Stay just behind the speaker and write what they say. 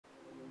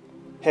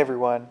Hey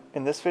everyone,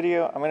 in this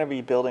video I'm going to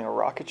be building a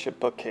rocket ship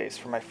bookcase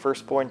for my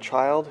firstborn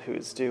child who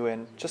is due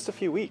in just a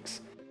few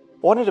weeks. I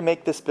wanted to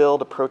make this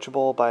build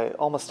approachable by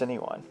almost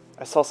anyone.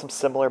 I saw some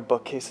similar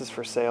bookcases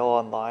for sale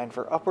online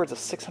for upwards of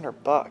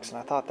 $600 and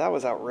I thought that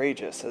was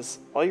outrageous, as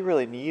all you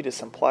really need is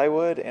some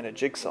plywood and a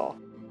jigsaw.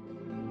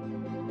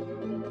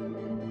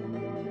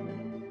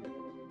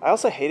 I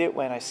also hate it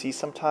when I see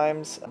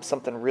sometimes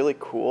something really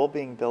cool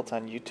being built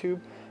on YouTube,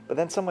 but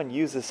then someone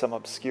uses some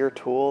obscure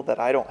tool that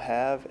I don't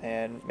have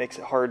and makes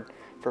it hard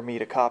for me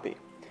to copy.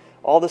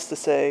 All this to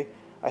say,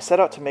 I set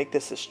out to make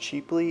this as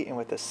cheaply and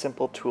with as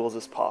simple tools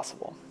as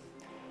possible.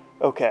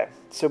 Okay,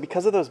 so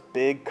because of those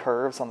big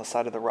curves on the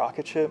side of the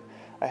rocket ship,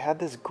 I had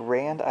this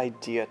grand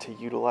idea to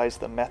utilize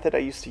the method I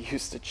used to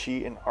use to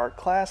cheat in art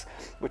class,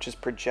 which is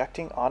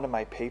projecting onto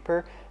my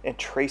paper and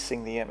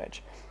tracing the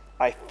image.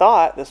 I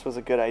thought this was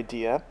a good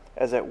idea,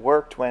 as it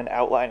worked when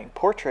outlining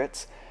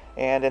portraits,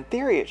 and in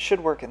theory it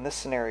should work in this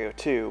scenario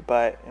too,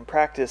 but in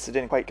practice it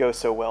didn't quite go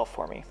so well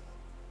for me.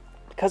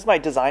 Because my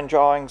design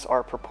drawings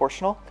are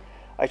proportional,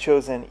 I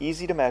chose an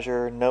easy to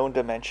measure, known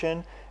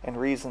dimension, and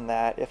reasoned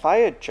that if I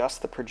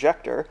adjust the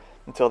projector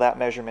until that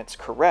measurement's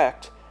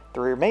correct, the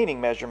remaining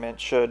measurement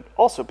should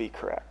also be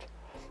correct.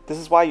 This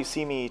is why you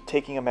see me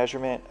taking a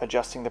measurement,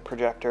 adjusting the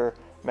projector,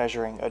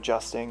 measuring,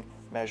 adjusting,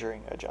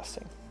 measuring,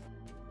 adjusting.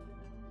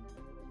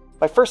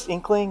 My first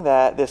inkling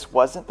that this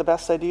wasn't the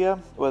best idea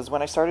was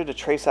when I started to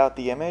trace out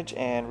the image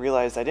and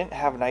realized I didn't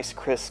have nice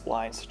crisp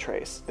lines to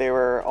trace. They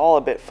were all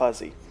a bit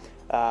fuzzy,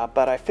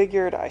 but I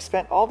figured I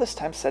spent all this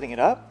time setting it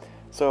up,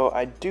 so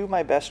I'd do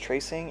my best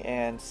tracing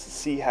and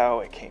see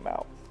how it came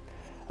out.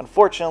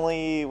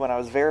 Unfortunately, when I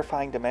was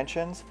verifying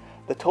dimensions,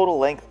 the total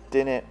length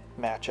didn't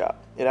match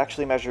up. It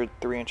actually measured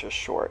 3 inches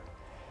short.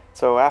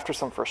 So after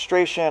some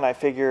frustration, I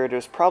figured it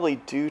was probably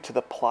due to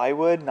the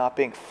plywood not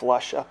being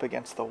flush up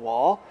against the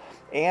wall,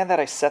 and that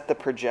I set the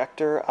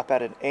projector up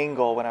at an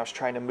angle when I was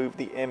trying to move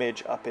the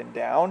image up and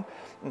down,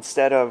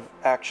 instead of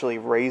actually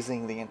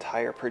raising the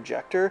entire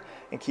projector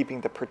and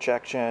keeping the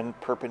projection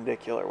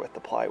perpendicular with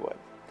the plywood.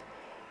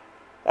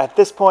 At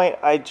this point,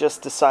 I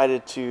just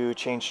decided to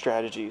change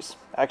strategies.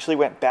 I actually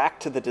went back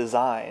to the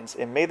designs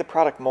and made the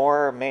product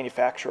more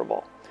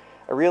manufacturable.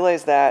 I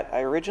realized that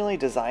I originally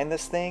designed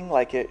this thing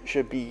like it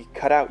should be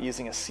cut out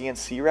using a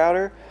CNC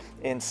router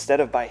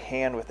instead of by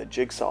hand with a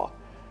jigsaw.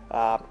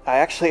 I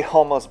actually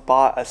almost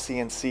bought a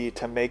CNC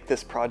to make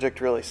this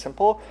project really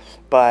simple,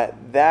 but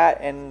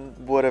that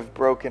would have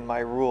broken my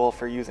rule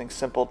for using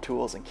simple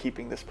tools and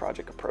keeping this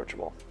project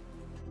approachable.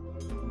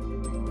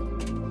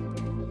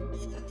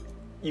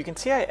 You can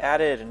see I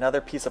added another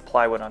piece of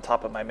plywood on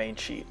top of my main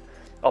sheet.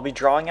 I'll be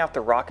drawing out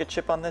the rocket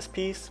ship on this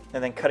piece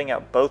and then cutting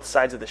out both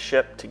sides of the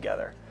ship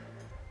together.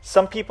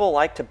 Some people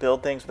like to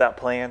build things without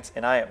plans,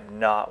 and I am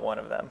not one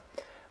of them.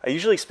 I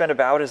usually spend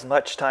about as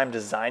much time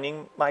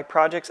designing my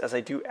projects as I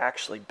do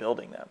actually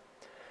building them.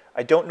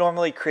 I don't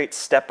normally create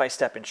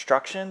step-by-step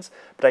instructions,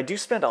 but I do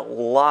spend a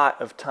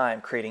lot of time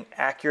creating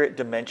accurate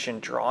dimension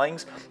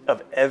drawings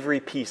of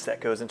every piece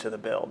that goes into the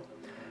build.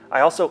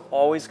 I also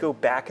always go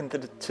back into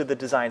the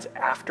designs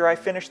after I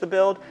finish the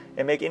build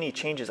and make any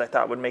changes I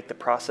thought would make the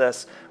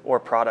process or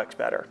product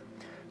better.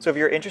 So if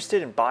you're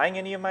interested in buying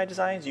any of my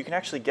designs, you can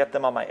actually get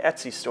them on my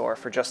Etsy store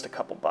for just a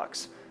couple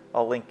bucks.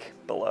 I'll link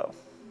below.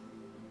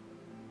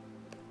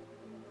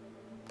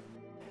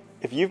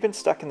 If you've been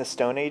stuck in the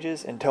Stone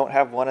Ages and don't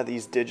have one of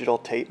these digital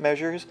tape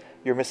measures,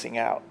 you're missing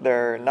out.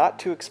 They're not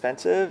too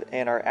expensive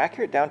and are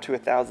accurate down to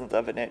 1/1000th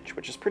of an inch,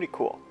 which is pretty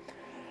cool.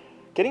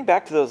 Getting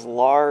back to those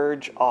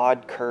large,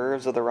 odd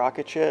curves of the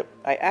rocket ship,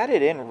 I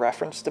added in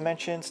reference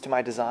dimensions to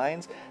my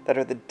designs that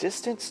are the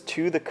distance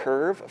to the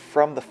curve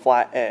from the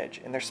flat edge,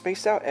 and they're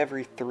spaced out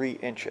every 3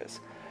 inches.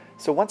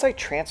 So once I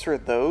transfer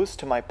those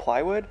to my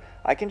plywood,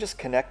 I can just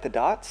connect the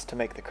dots to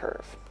make the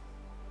curve.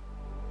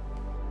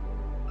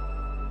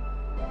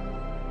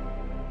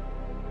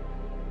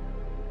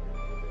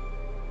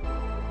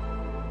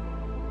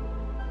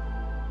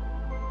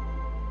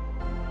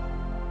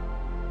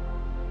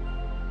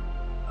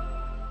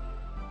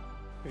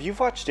 If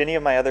you've watched any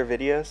of my other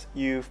videos,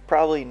 you've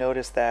probably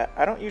noticed that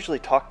I don't usually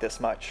talk this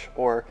much,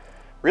 or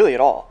really at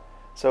all.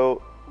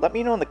 So let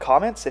me know in the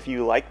comments if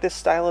you like this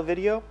style of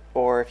video,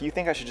 or if you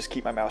think I should just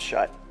keep my mouth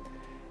shut.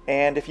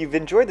 And if you've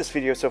enjoyed this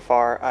video so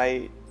far,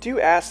 I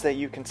do ask that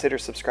you consider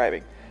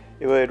subscribing.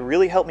 It would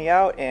really help me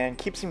out and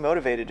keeps me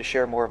motivated to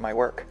share more of my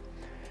work.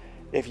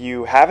 If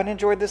you haven't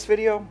enjoyed this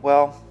video,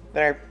 well,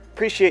 then I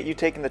appreciate you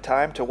taking the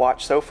time to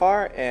watch so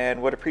far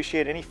and would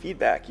appreciate any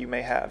feedback you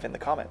may have in the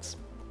comments.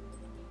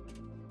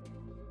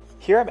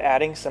 Here I'm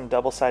adding some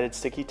double-sided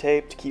sticky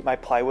tape to keep my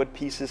plywood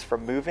pieces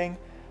from moving,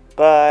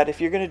 but if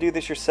you're going to do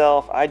this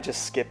yourself, I'd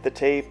just skip the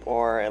tape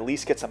or at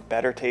least get some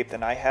better tape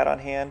than I had on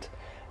hand.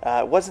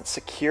 It wasn't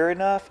secure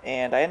enough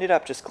and I ended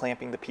up just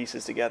clamping the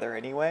pieces together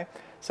anyway,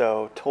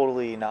 so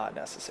totally not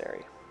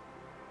necessary.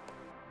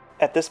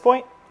 At this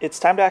point, it's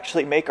time to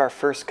actually make our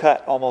first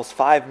cut almost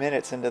 5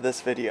 minutes into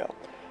this video,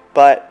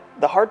 but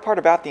the hard part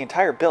about the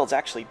entire build is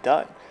actually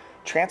done.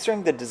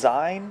 Transferring the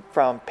design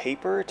from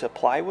paper to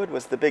plywood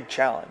was the big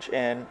challenge,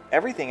 and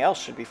everything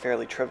else should be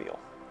fairly trivial.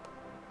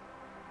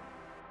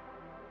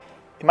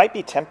 It might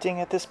be tempting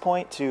at this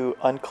point to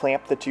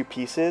unclamp the two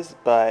pieces,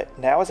 but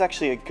now is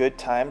actually a good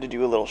time to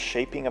do a little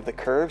shaping of the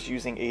curves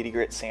using 80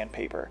 grit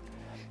sandpaper.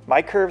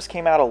 My curves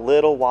came out a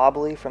little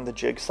wobbly from the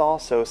jigsaw,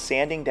 so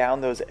sanding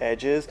down those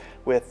edges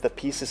with the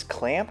pieces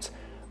clamped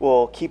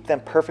will keep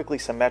them perfectly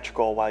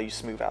symmetrical while you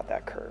smooth out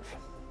that curve.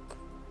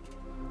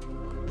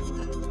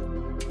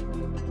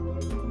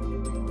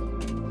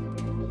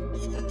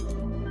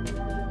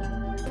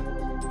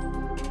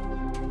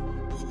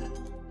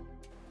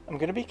 I'm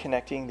going to be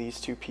connecting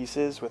these two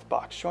pieces with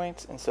box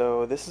joints, and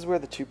so this is where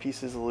the two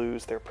pieces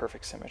lose their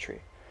perfect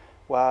symmetry.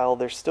 While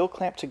they're still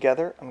clamped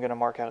together, I'm going to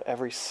mark out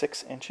every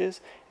 6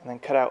 inches and then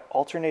cut out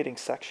alternating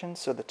sections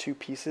so the two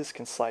pieces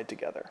can slide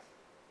together.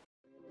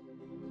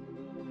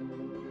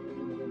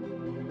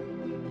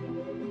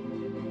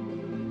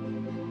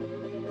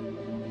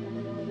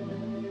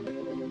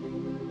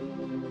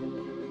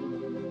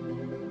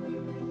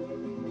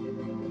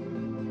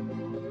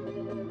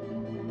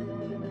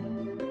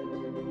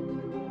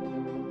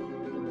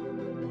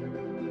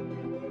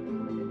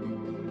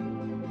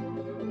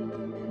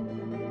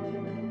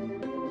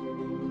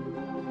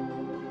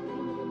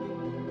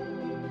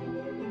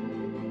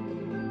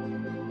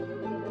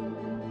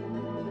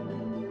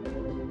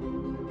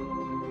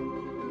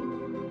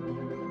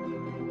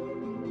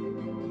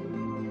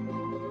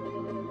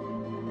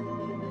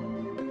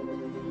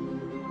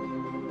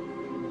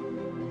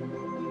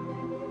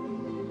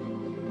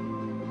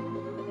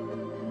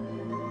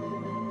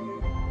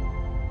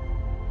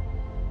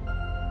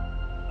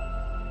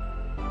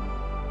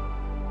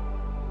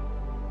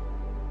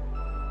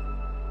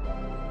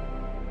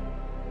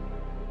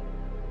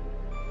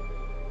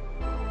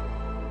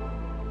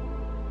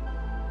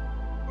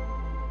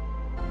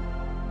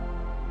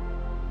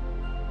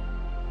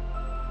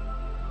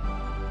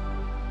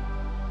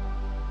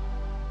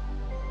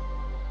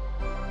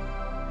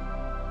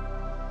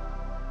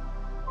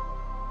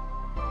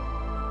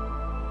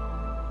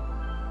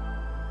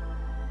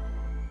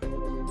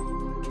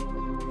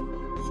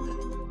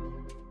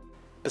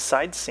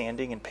 Besides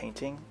sanding and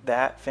painting,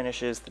 that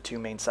finishes the two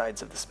main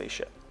sides of the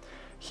spaceship.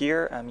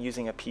 Here I'm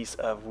using a piece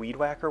of weed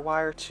whacker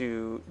wire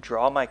to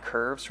draw my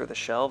curves for the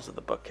shelves of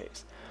the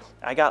bookcase.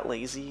 I got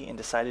lazy and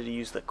decided to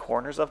use the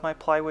corners of my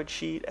plywood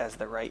sheet as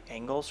the right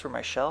angles for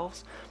my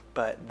shelves,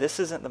 but this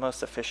isn't the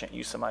most efficient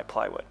use of my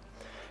plywood.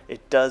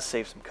 It does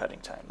save some cutting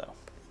time though.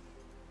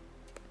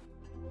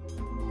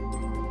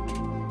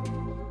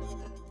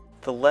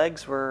 The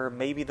legs were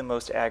maybe the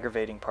most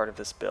aggravating part of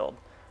this build.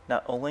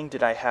 Not only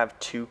did I have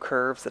two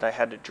curves that I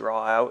had to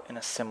draw out in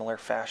a similar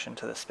fashion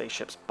to the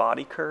spaceship's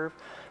body curve,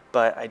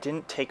 but I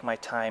didn't take my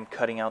time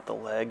cutting out the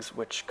legs,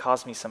 which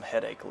caused me some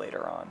headache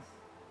later on.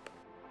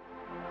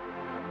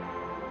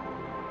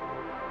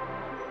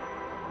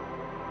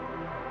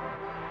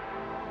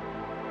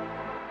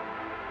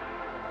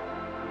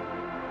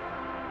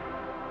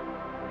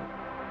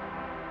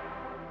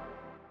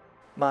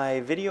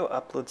 My video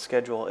upload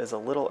schedule is a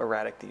little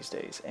erratic these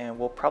days, and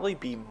will probably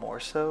be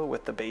more so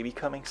with the baby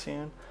coming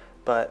soon,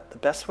 but the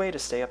best way to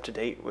stay up to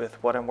date with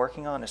what I'm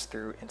working on is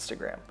through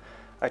Instagram.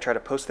 I try to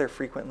post there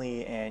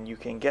frequently, and you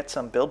can get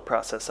some build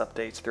process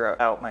updates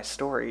throughout my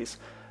stories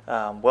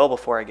well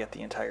before I get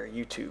the entire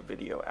YouTube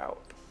video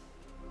out.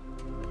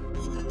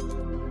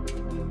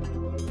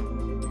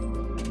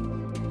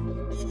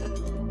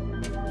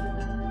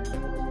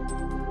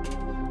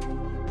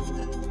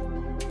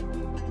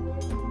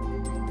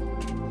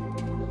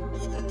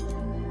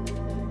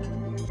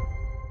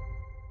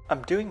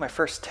 I'm doing my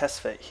first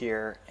test fit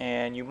here,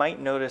 and you might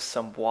notice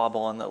some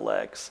wobble on the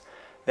legs.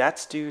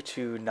 That's due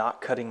to not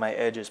cutting my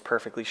edges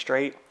perfectly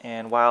straight,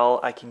 and while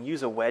I can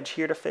use a wedge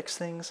here to fix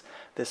things,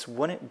 this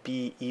wouldn't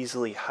be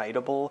easily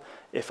hideable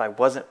if I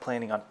wasn't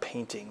planning on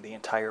painting the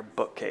entire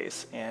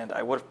bookcase, and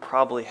I would have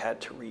probably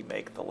had to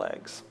remake the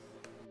legs.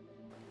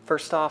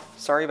 First off,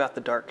 sorry about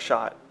the dark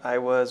shot. I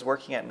was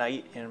working at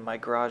night and my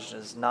garage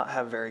does not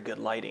have very good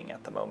lighting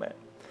at the moment.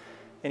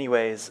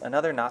 Anyways,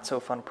 another not so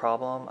fun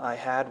problem I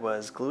had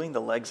was gluing the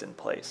legs in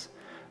place.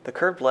 The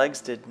curved legs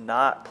did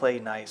not play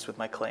nice with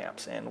my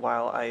clamps, and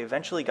while I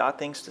eventually got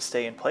things to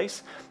stay in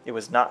place, it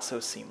was not so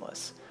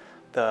seamless.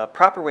 The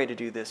proper way to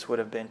do this would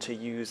have been to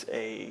use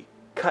a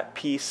cut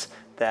piece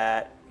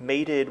that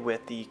mated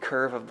with the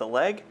curve of the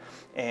leg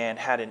and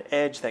had an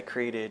edge that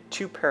created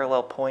two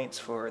parallel points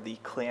for the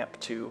clamp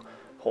to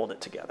hold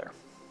it together.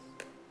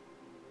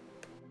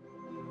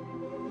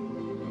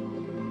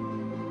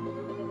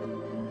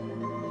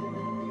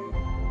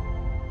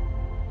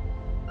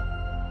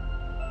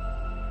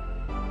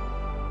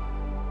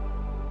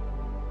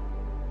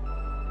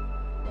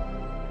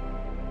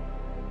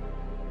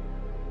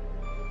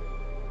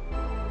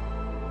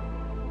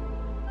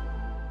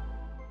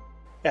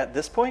 At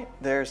this point,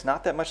 there's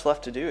not that much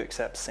left to do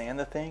except sand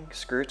the thing,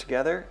 screw it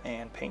together,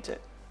 and paint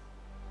it.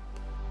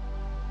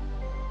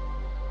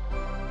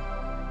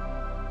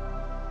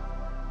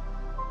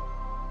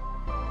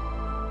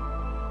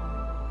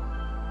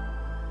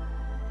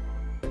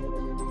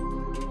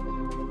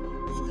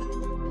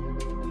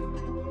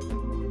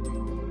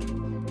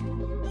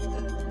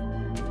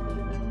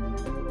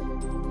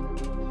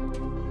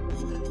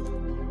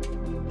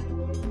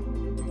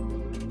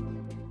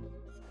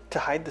 To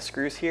hide the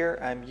screws here,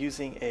 I'm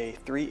using a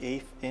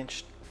 3/8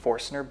 inch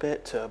Forstner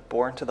bit to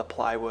bore into the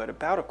plywood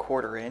about a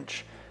 1/4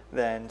 inch,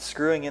 then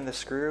screwing in the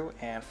screw,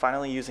 and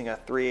finally using a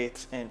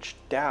 3/8 inch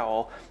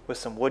dowel with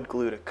some wood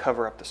glue to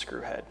cover up the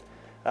screw head.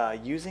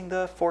 Using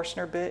the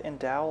Forstner bit and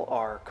dowel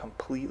are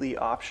completely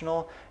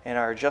optional and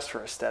are just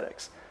for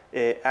aesthetics.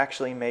 It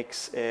actually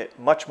makes it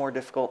much more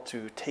difficult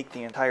to take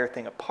the entire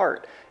thing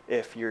apart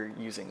if you're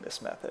using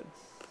this method.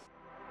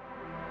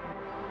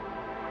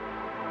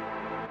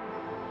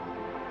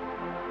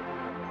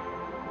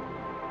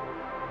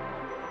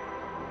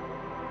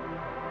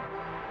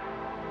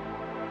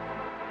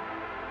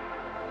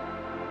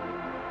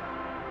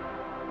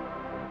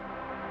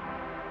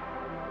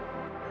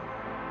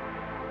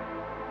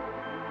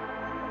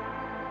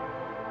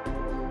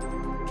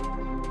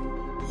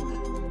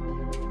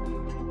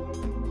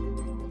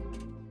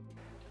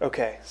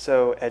 Okay,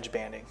 so edge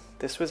banding.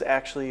 This was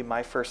actually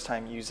my first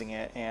time using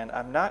it, and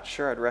I'm not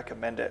sure I'd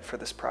recommend it for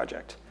this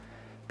project.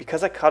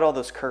 Because I cut all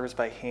those curves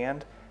by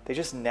hand, they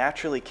just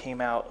naturally came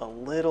out a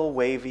little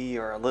wavy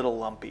or a little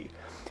lumpy.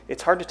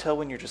 It's hard to tell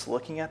when you're just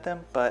looking at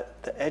them,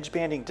 but the edge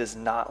banding does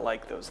not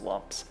like those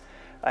lumps.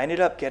 I ended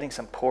up getting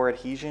some poor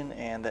adhesion,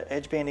 and the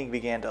edge banding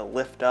began to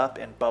lift up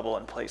and bubble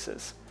in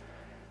places.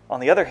 On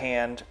the other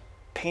hand,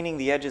 painting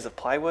the edges of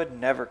plywood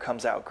never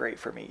comes out great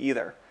for me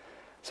either.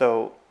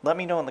 So let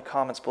me know in the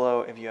comments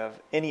below if you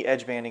have any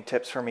edge banding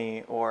tips for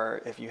me,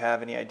 or if you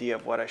have any idea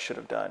of what I should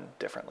have done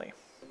differently.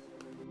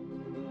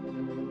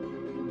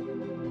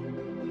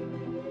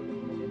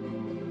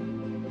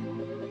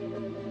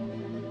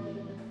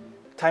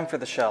 Time for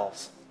the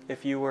shelves.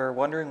 If you were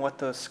wondering what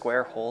those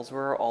square holes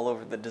were all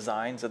over the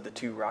designs of the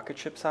 2 rocket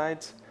ship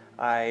sides,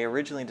 I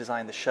originally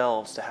designed the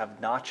shelves to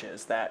have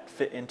notches that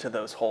fit into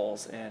those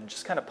holes and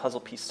just kind of puzzle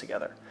piece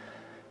together.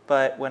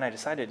 But when I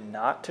decided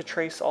not to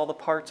trace all the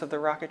parts of the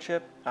rocket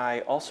ship, I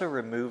also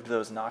removed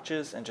those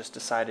notches and just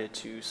decided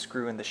to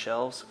screw in the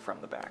shelves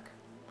from the back.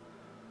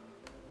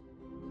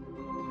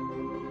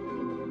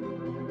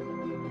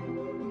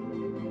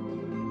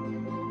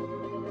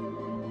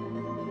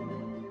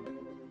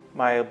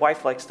 My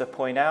wife likes to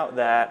point out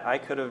that I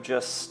could have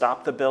just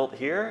stopped the build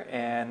here,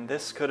 and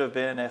this could have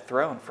been a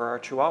throne for our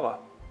Chihuahua.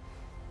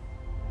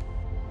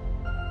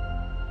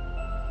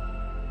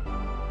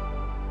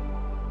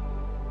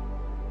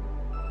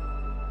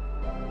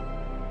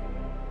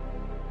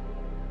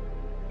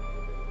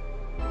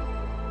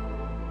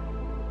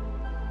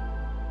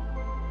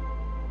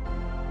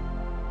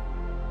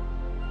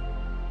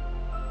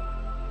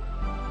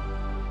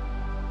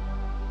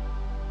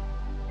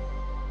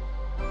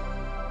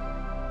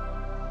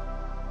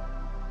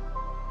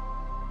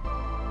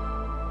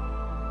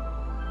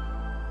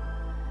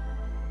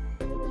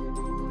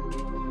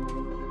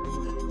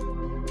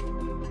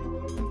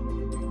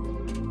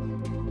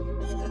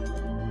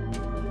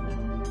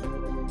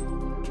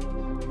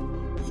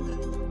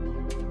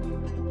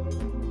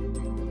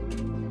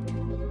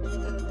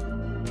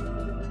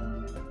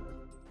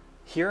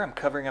 Here I'm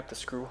covering up the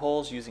screw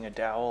holes using a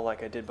dowel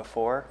like I did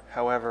before.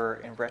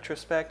 However, in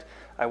retrospect,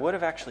 I would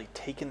have actually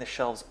taken the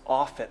shelves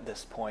off at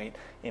this point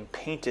and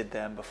painted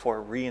them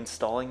before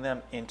reinstalling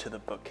them into the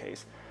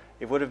bookcase.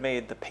 It would have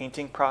made the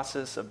painting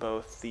process of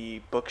both the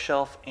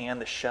bookshelf and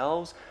the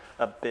shelves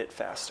a bit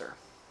faster.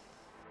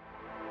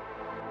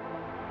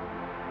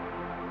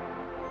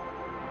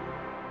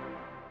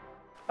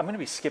 I'm going to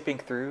be skipping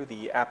through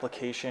the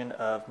application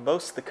of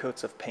most of the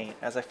coats of paint,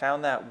 as I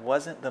found that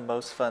wasn't the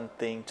most fun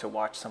thing to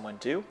watch someone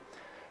do.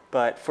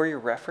 But for your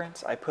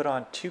reference, I put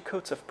on 2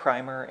 coats of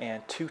primer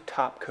and 2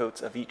 top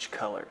coats of each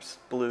colors,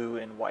 blue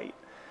and white.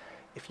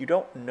 If you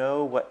don't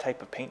know what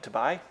type of paint to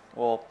buy,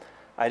 well,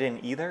 I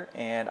didn't either,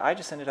 and I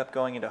just ended up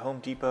going into Home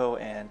Depot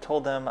and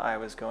told them I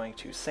was going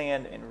to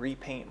sand and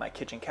repaint my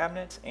kitchen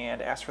cabinets and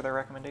asked for their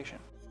recommendation.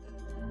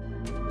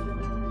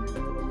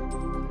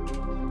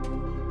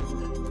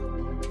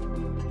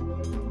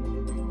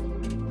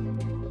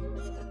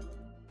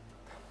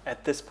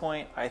 At this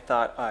point, I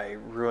thought I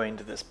ruined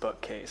this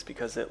bookcase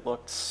because it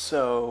looked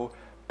so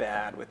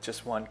bad with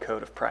just 1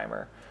 coat of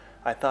primer.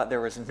 I thought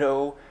there was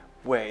no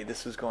way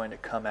this was going to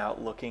come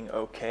out looking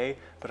okay,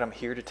 but I'm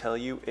here to tell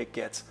you it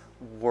gets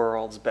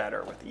worlds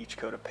better with each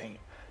coat of paint.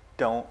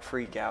 Don't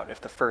freak out if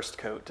the first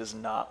coat does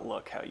not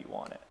look how you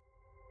want it.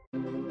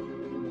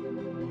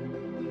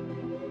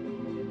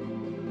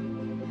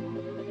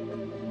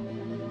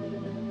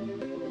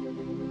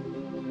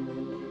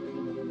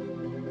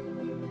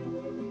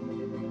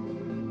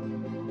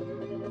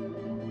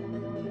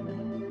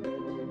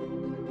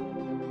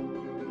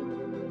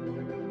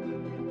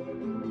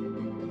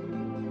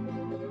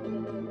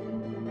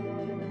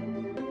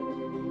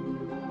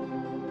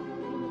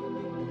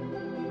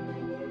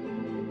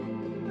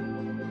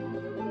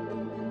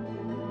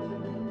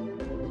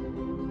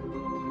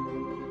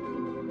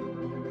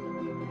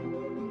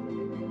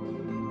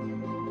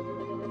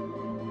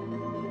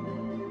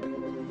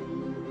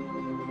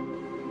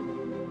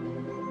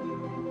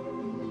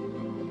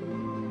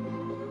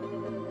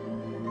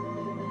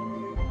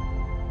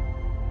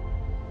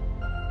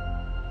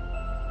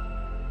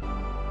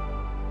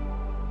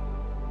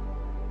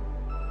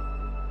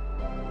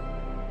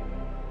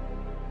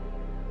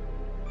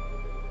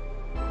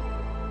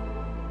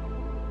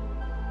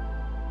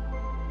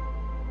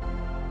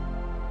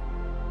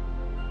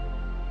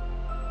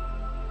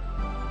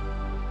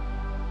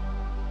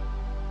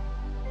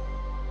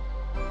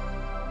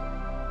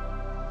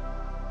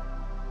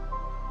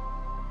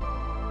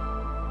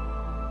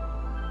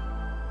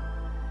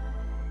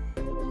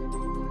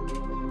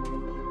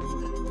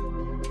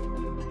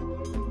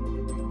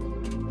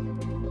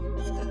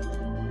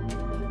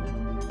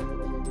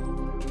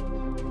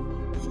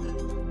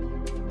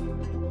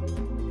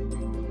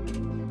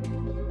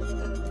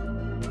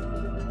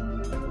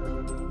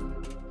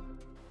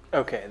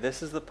 Okay,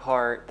 this is the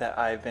part that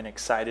I've been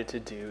excited to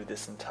do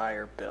this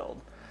entire build.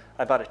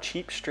 I bought a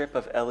cheap strip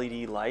of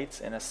LED lights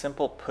and a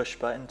simple push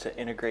button to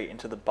integrate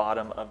into the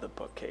bottom of the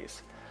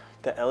bookcase.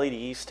 The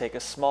LEDs take a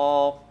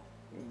small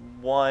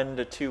 1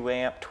 to 2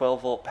 amp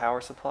 12 volt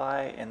power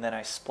supply, and then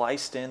I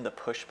spliced in the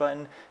push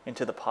button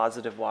into the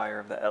positive wire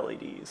of the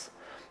LEDs.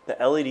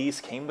 The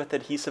LEDs came with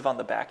adhesive on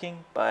the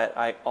backing, but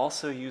I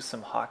also used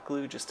some hot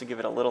glue just to give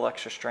it a little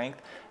extra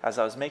strength as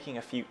I was making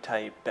a few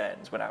tight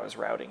bends when I was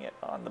routing it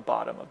on the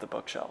bottom of the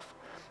bookshelf.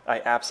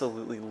 I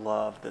absolutely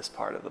love this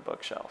part of the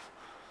bookshelf.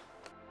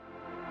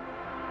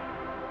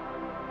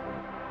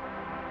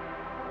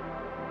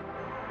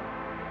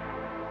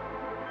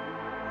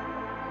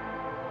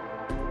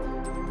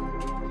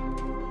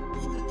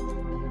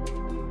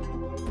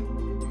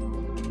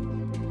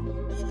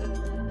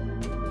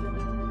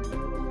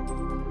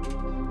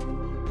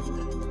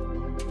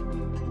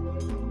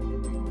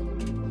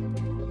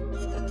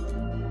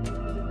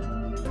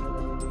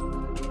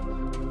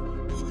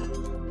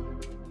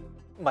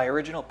 My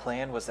original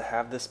plan was to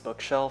have this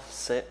bookshelf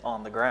sit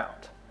on the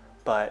ground,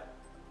 but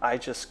I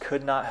just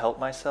could not help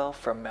myself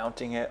from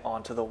mounting it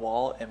onto the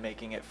wall and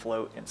making it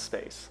float in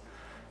space.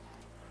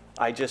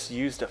 I just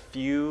used a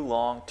few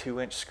long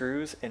 2-inch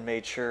screws and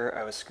made sure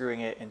I was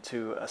screwing it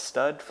into a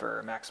stud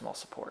for maximal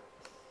support.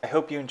 I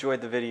hope you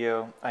enjoyed the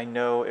video. I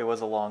know it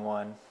was a long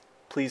one.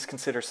 Please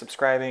consider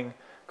subscribing,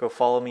 go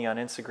follow me on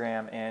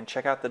Instagram, and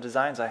check out the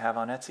designs I have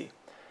on Etsy.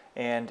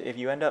 And if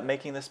you end up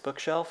making this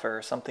bookshelf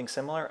or something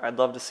similar, I'd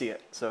love to see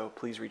it, so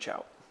please reach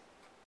out.